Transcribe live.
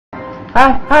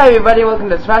Hi everybody, welcome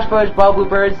to Smash Bros. Brawl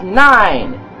Bloopers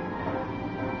 9!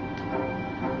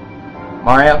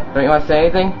 Mario, don't you want to say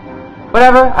anything?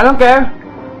 Whatever, I don't care.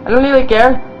 I don't really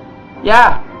care.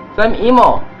 Yeah, so I'm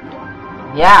emo.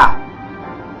 Yeah.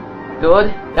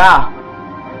 Good? Yeah.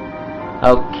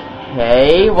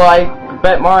 Okay, well I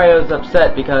bet Mario's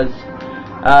upset because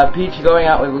Peach is going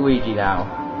out with Luigi now.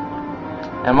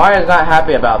 And Mario's not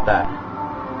happy about that.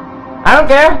 I don't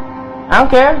care. I don't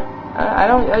care. I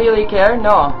don't really care.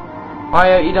 No,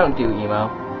 Mario, you don't do emo.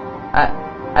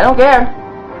 I don't care.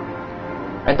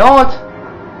 I don't.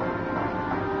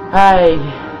 Hey,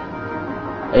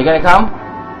 are you gonna come?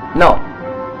 No.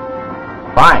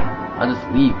 Fine. I'll just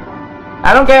leave.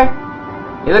 I don't care.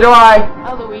 Neither do I.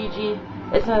 Oh, Luigi,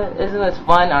 isn't this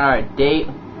fun on our date?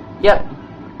 Yep.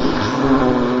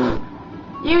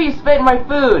 You spit in my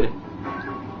food.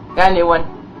 Got a new one.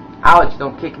 Ouch!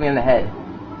 Don't kick me in the head.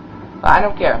 But I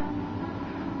don't care.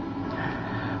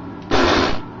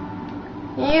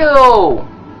 You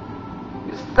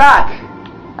suck.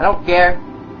 I don't care.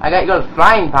 I got to go to the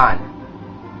flying pond.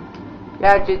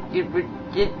 Yeah, I'm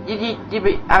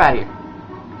out of here.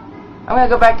 I'm gonna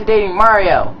go back to dating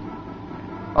Mario.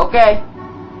 Okay.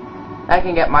 I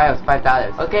can get Mario's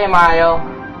 $5. Okay, Mario.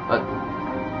 Look.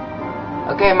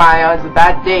 Okay, Mario, it's a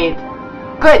bad date.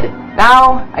 Good.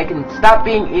 Now I can stop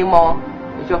being emo.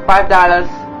 It's your $5.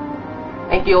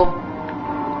 Thank you.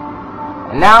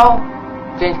 And now,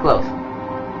 change clothes.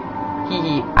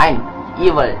 Hehe, I'm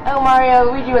evil. Oh Mario,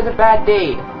 Luigi was a bad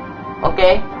date.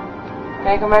 Okay? Can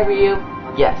I come back with you?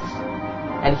 Yes.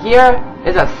 And here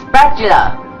is a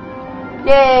spatula.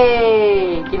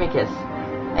 Yay! Give me a kiss.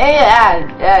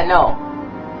 No.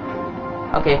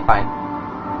 Okay, fine.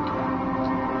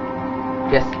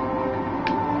 Kiss.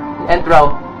 And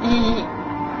throw.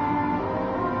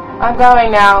 I'm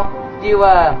going now. Do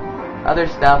other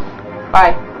stuff.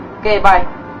 Bye. Okay, bye.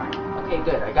 Okay,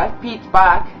 good. I got Pete's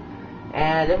back.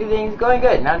 And everything's going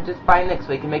good. Now just find Nick so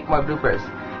we can make more bloopers.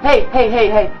 Hey,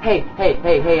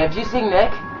 have you seen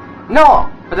Nick? No!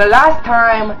 For the last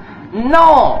time,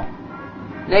 no!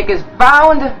 Nick is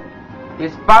found.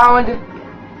 He's found.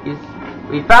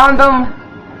 We found him.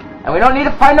 And we don't need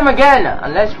to find him again.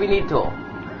 Unless we need to.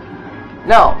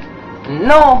 No.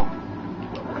 No!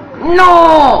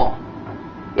 No!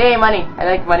 Yay, money. I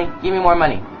like money. Give me more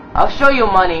money. I'll show you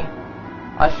money.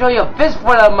 I'll show you a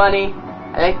fistful of money.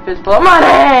 I like fistful of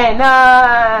money! No!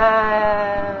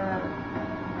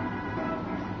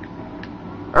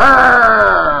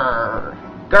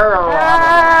 Girl!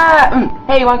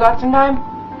 Hey, you wanna go out sometime?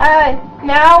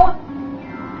 Now?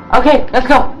 Okay, let's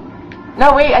go.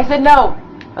 No, wait, I said no.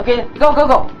 Okay, go.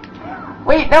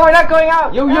 Wait, no, we're not going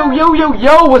out. Yo,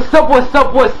 what's up?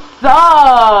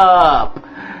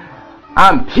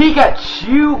 I'm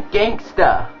Pikachu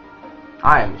Gangsta.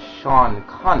 I'm Sean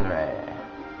Connery.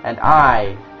 And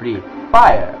I breathe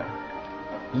fire.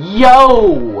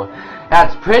 Yo!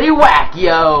 That's pretty whack,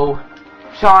 yo!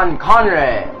 Sean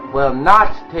Connery will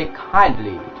not take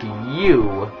kindly to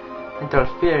you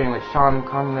interfering with Sean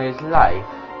Connery's life.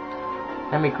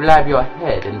 Let me grab your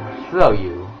head and throw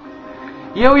you.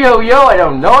 Yo, I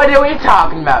don't know idea what you're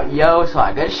talking about, yo, so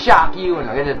I gotta shock you and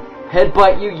I gotta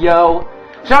headbutt you, yo.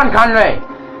 Sean Connery!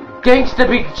 Gangsta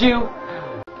Pikachu!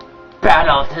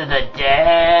 Battle to the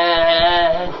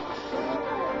death!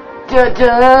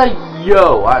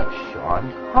 Yo, I'm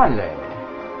Sean Connery.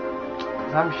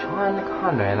 I'm Sean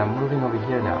Connery and I'm moving over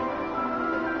here now.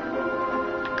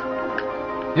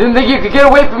 You didn't think you could get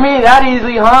away from me that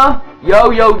easily, huh? Yo.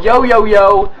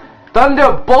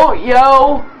 Thunderbolt,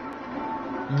 yo!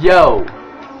 Yo.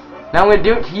 Now I'm gonna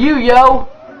do it to you, yo!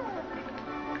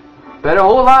 Better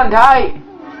hold on tight,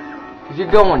 cause you're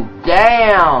going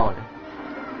down.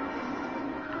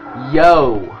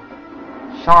 Yo,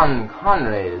 Sean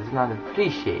Connery does not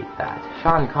appreciate that.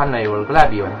 Sean Connery will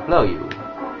grab you and blow you.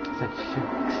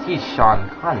 He's Sean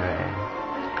Connery.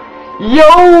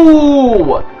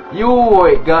 Yo! You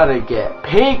are gonna get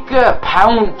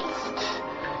pounced.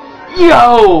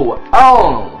 Yo!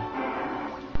 Oh!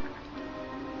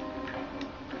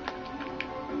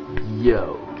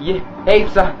 Yo. Yeah.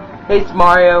 Hey,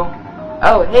 Mario.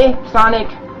 Oh, hey, Sonic.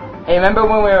 Hey, remember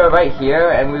when we were right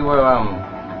here and we were,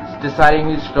 deciding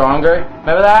who's stronger?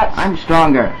 Remember that? I'm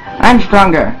stronger.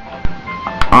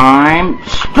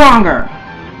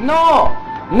 No!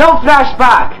 No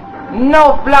flashback!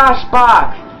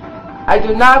 I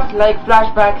do not like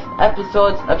flashback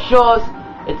episodes of shows.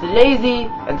 It's lazy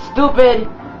and stupid.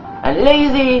 And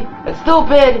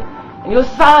you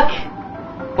suck!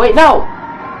 Wait, no!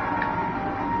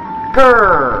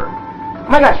 Grrr! Oh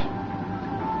my gosh!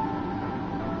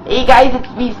 Hey guys, it's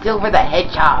me, Silver the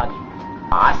Hedgehog.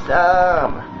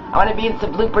 Awesome. I want to be in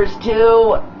some bloopers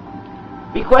too.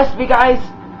 Request me, guys.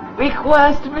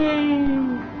 Request me.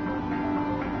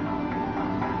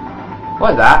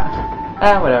 What is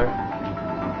that? Whatever.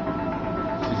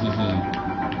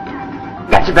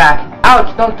 Got your back.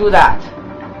 Ouch, don't do that.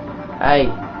 Hey.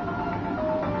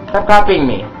 Stop copying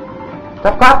me.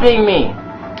 Stop copying me.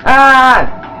 Ah!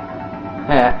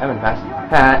 I'm in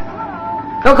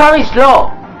fast. Don't call me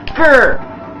slow. Grr.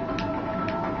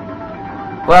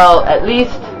 Well, at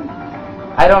least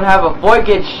I don't have a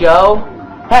 4-kid show.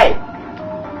 Hey!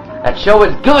 That show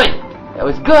was good. It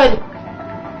was good.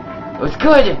 It was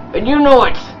good, and you know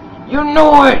it. You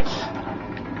know it.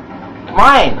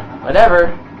 Mine.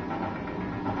 Whatever.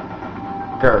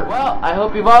 Grr. Well, I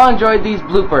hope you've all enjoyed these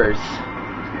bloopers.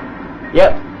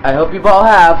 Yep, I hope you've all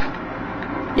have.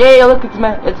 Yay, look, it's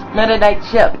Meta Knight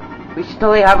Ship. We should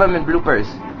totally have them in bloopers.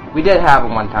 We did have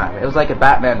them one time. It was like a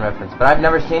Batman reference, but I've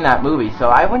never seen that movie, so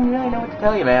I wouldn't really know what to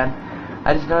tell you, man.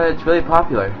 I just know that it's really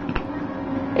popular.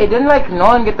 Hey, didn't, like,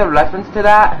 Nolan get the reference to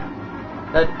that?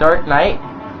 The Dark Knight?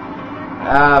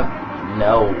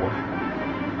 No.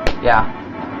 Yeah.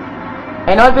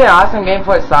 Hey, you know what'd be an awesome game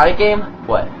for a Sonic game?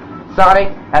 What?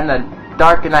 Sonic and the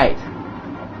Dark Knight.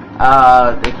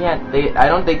 I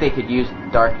don't think they could use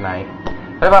Dark Knight.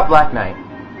 What about Black Knight?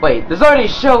 Wait, there's already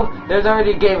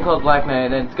a game called Black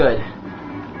Knight, and it's good.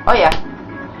 Oh yeah.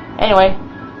 Anyway,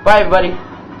 bye everybody.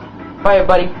 Bye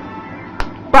everybody.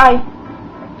 Bye.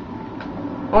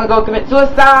 I wanna go commit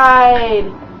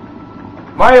suicide!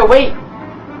 Mario, wait!